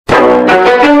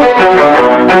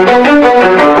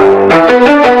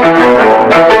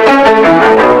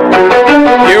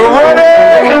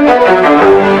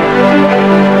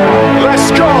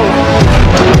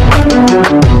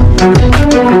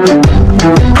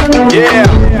Yeah.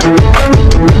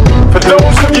 For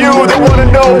those of you that wanna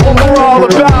know what we're all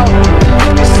about,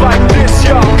 it's like this,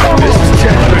 y'all. This is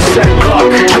 10%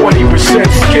 luck, 20%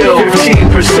 skill,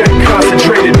 15%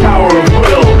 concentrated power of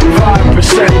will,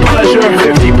 5% pleasure,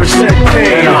 50%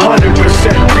 pain,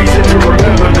 100% reason to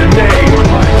remember the name.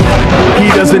 He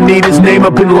doesn't need his name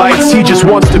up in lights, he just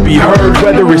wants to be heard,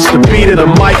 whether it's the beat of the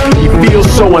mic. He feels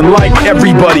so unlike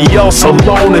everybody else,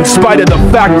 alone, in spite of the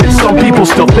fact that some people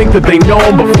still think that they know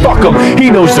him, but fuck him, he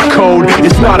knows the code.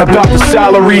 It's not about the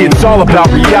salary, it's all about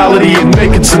reality and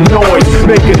making some noise,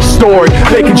 making a story,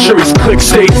 making sure his click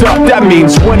stays up. That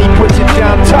means when he puts it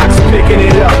down, Tox picking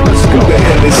it up. Let's go. Who the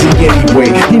hell is he anyway?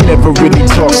 He never really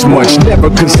talks much,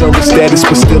 never concerned with status,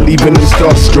 but still even him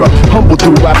starstruck. Humble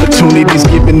through opportunities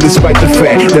given despite the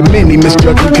fact that many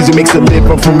misjudge him cause he makes a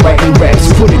living from writing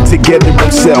raps. Put it together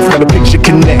himself, now the picture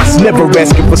connects, never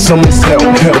asking for someone's help,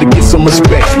 to get some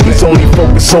respect. He's only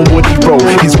focused on what he wrote,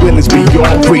 his will is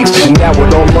beyond reach, and now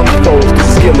it all unfolds, the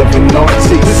skill of an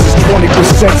artist. This is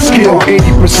 20% skill,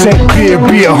 80% fear,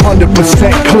 be 100%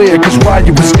 clear, cause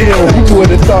Ryu was ill. Who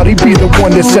would've thought he'd be the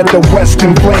one that set the West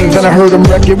in flames? And I heard him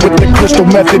wreck it with the crystal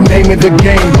method, name of the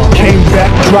game. Came back,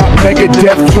 dropped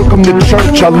Megadeth, took him to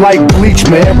church. I like Bleach,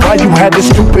 man, Ryu had the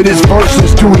stupidest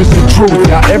verses, dude, is the truth.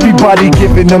 Now everybody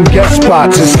giving them guest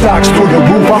spots, and stocks through the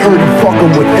roof. I heard him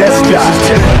fucking with that stock.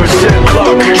 This is 10%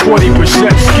 luck,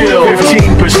 20% skill,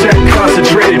 15%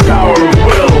 concentrated power of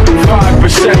will,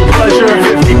 5% pleasure,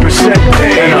 50%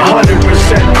 pain,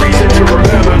 100% reason to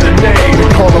remember the name. They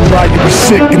call him Ryu, he's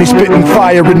sick and he's spitting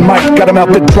fire. And Mike got him out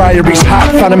the dryer, he's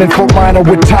hot. Found him in Fort Minor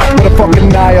with top, but a fucking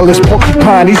nihilist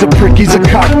porcupine. He's a prick, he's a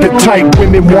cock. The type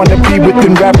women wanna be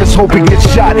within rappers, hope he gets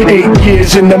shot. 8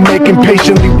 years in the making,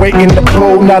 patiently waiting to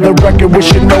blow. Now the record with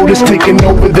your notice taking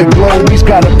over the globe. He's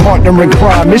got a partner in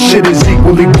crime, this shit is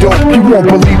equally dope. You won't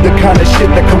believe the kind of shit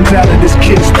that comes out of this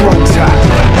kid's throat.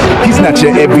 He's not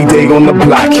your everyday on the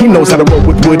block, he knows how to roll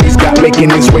with what he's got, making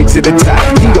his way to the top.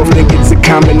 He don't think it's a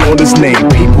comment on his name,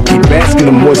 people keep asking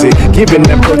him, was it given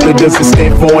that birth that doesn't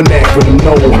stand for an acronym?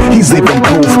 No, he's living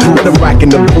proof, let him rock in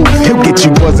the booth. He'll get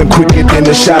you buzzing quicker than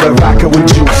a shot of vodka with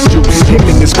juice. Him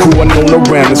and his crew are known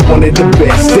around as one of the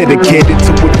best, dedicated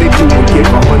to what they do and give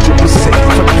 100%.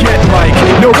 Forget Mike,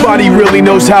 nobody really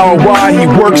knows how or why he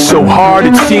works so hard.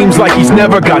 It seems like he's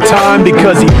never got time,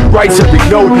 because he writes every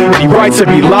note and he writes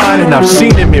every line. And I've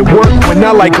seen him at work when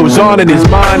that light goes on in his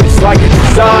mind. It's like a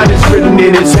design is written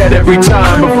in his head every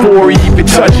time, before he even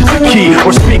touches the key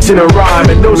or speaks in a rhyme.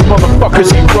 And those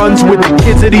motherfuckers he runs with, the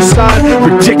kids that he signed,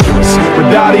 ridiculous,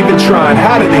 without even trying.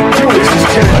 How do they do this? This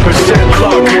is 10%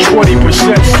 luck,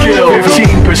 20% skill,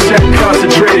 15%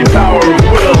 concentrated power of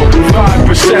will,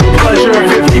 5% pleasure,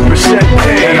 50%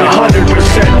 pain, 100%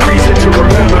 reason to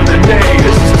remember the name.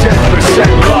 This is 10%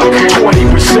 luck,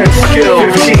 20% skill,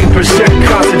 15%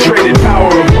 concentrated power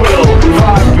of will,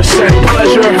 5%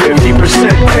 pleasure,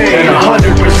 50% pain,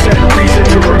 100% reason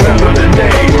to remember the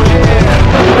name.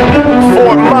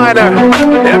 Fort Minor,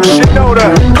 M.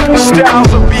 Shinoda,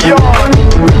 Styles of Beyond,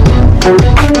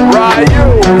 Ryu,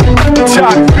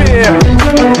 Top Beer,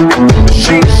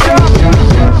 Machine Shop.